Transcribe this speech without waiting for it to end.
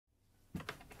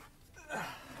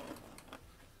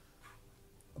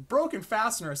Broken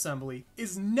fastener assembly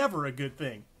is never a good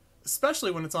thing,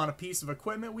 especially when it's on a piece of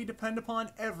equipment we depend upon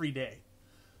every day.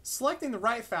 Selecting the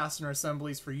right fastener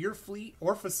assemblies for your fleet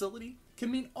or facility can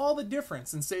mean all the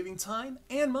difference in saving time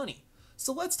and money.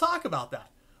 So let's talk about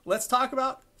that. Let's talk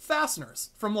about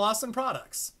fasteners from Lawson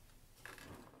Products.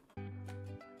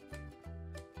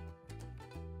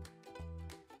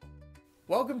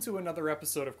 Welcome to another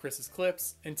episode of Chris's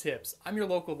Clips and Tips. I'm your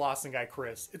local Lawson guy,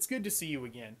 Chris. It's good to see you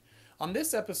again. On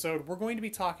this episode, we're going to be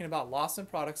talking about Lawson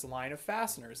Products' line of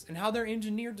fasteners and how they're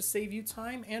engineered to save you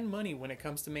time and money when it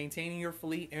comes to maintaining your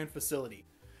fleet and facility.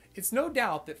 It's no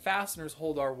doubt that fasteners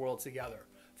hold our world together.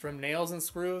 From nails and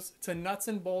screws to nuts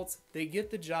and bolts, they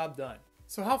get the job done.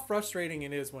 So how frustrating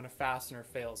it is when a fastener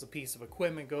fails, a piece of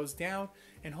equipment goes down,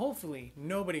 and hopefully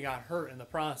nobody got hurt in the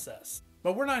process.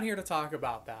 But we're not here to talk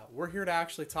about that. We're here to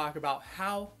actually talk about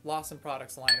how Lawson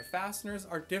Products' line of fasteners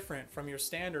are different from your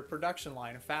standard production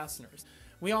line of fasteners.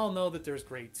 We all know that there's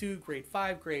grade 2, grade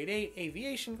 5, grade 8,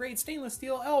 aviation grade, stainless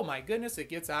steel. Oh my goodness, it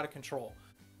gets out of control.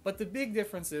 But the big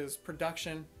difference is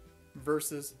production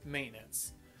versus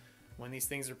maintenance. When these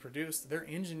things are produced, they're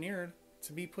engineered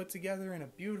to be put together in a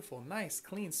beautiful, nice,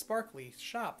 clean, sparkly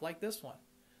shop like this one.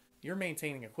 You're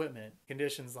maintaining equipment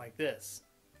conditions like this,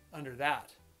 under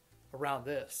that, around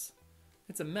this.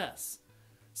 It's a mess.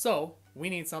 So we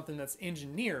need something that's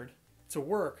engineered to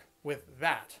work with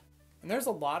that. And there's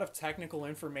a lot of technical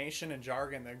information and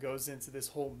jargon that goes into this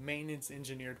whole maintenance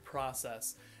engineered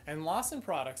process. And Lawson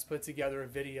Products put together a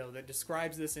video that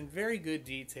describes this in very good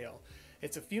detail.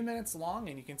 It's a few minutes long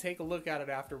and you can take a look at it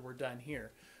after we're done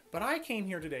here. But I came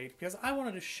here today because I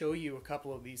wanted to show you a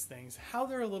couple of these things, how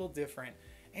they're a little different,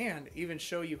 and even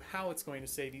show you how it's going to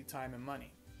save you time and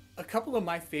money. A couple of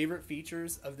my favorite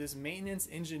features of this maintenance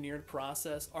engineered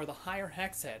process are the higher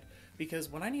hex head, because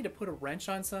when I need to put a wrench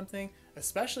on something,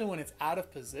 especially when it's out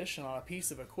of position on a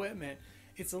piece of equipment,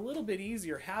 it's a little bit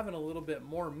easier having a little bit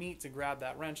more meat to grab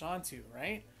that wrench onto,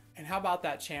 right? And how about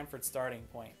that chamfered starting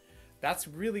point? That's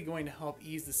really going to help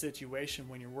ease the situation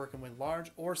when you're working with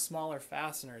large or smaller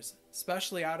fasteners,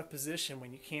 especially out of position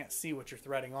when you can't see what you're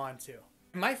threading onto.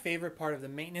 My favorite part of the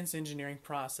maintenance engineering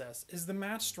process is the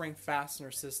match strength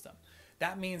fastener system.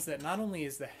 That means that not only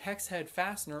is the hex head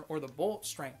fastener or the bolt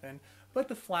strengthened, but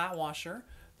the flat washer,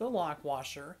 the lock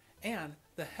washer, and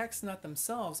the hex nut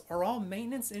themselves are all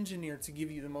maintenance engineered to give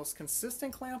you the most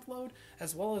consistent clamp load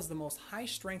as well as the most high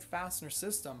strength fastener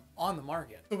system on the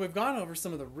market. So we've gone over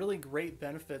some of the really great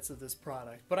benefits of this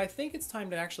product, but I think it's time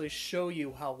to actually show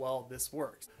you how well this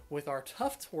works with our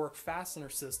Tuff-Torq fastener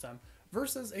system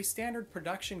versus a standard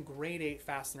production grade 8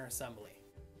 fastener assembly.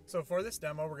 So for this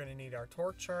demo, we're going to need our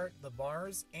torque chart, the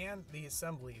bars, and the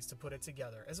assemblies to put it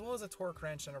together, as well as a torque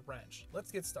wrench and a wrench. Let's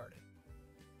get started.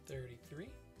 33.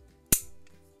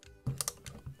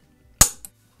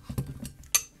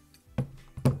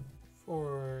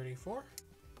 44.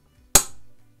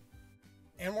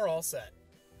 And we're all set.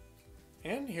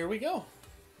 And here we go.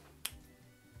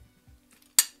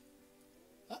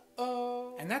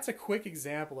 Uh-oh. And that's a quick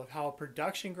example of how a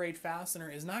production grade fastener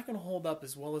is not going to hold up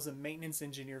as well as a maintenance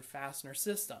engineered fastener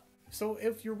system. So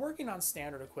if you're working on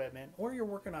standard equipment or you're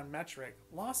working on metric,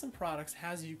 Lawson Products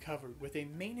has you covered with a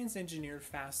maintenance engineered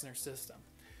fastener system.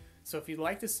 So if you'd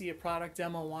like to see a product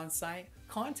demo on site,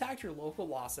 contact your local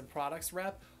Lawson Products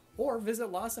rep or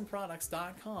visit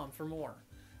lawsonproducts.com for more.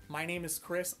 My name is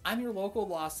Chris, I'm your local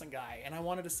Lawson guy, and I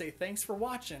wanted to say thanks for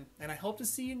watching, and I hope to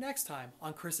see you next time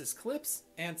on Chris's Clips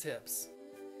and Tips.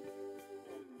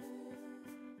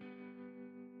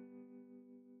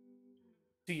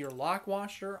 To your lock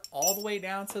washer, all the way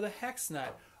down to the hex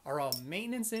nut, are all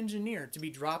maintenance engineered to be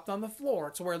dropped on the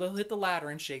floor to where they'll hit the ladder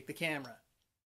and shake the camera.